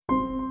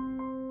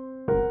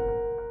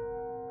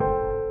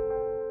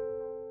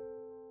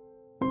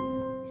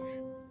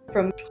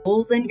From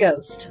ghouls and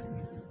ghosts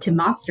to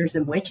monsters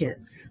and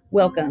witches,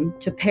 welcome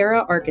to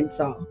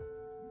ParaArkansas,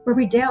 where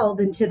we delve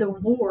into the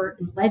lore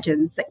and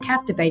legends that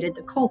captivated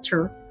the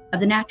culture of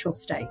the natural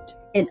state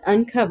and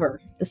uncover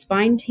the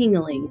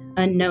spine-tingling,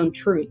 unknown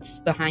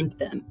truths behind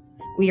them.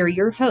 We are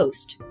your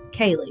host,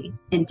 Kaylee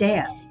and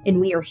Deb, and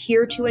we are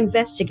here to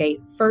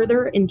investigate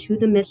further into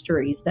the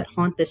mysteries that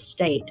haunt this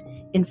state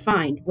and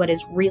find what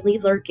is really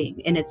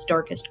lurking in its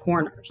darkest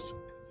corners.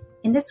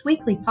 In this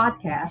weekly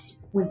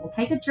podcast, we will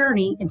take a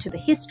journey into the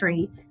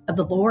history of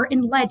the lore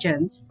and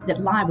legends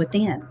that lie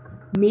within,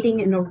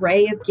 meeting an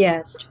array of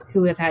guests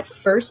who have had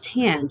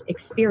first-hand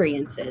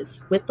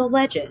experiences with the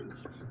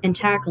legends and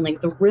tackling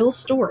the real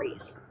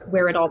stories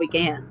where it all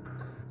began.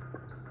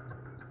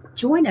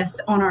 Join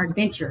us on our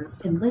adventures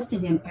and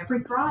listen in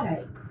every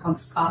Friday on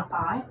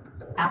Spotify,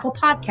 Apple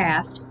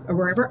Podcast, or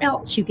wherever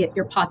else you get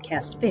your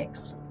podcast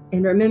fix.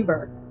 And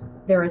remember,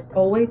 there is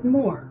always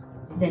more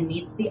than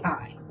meets the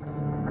eye.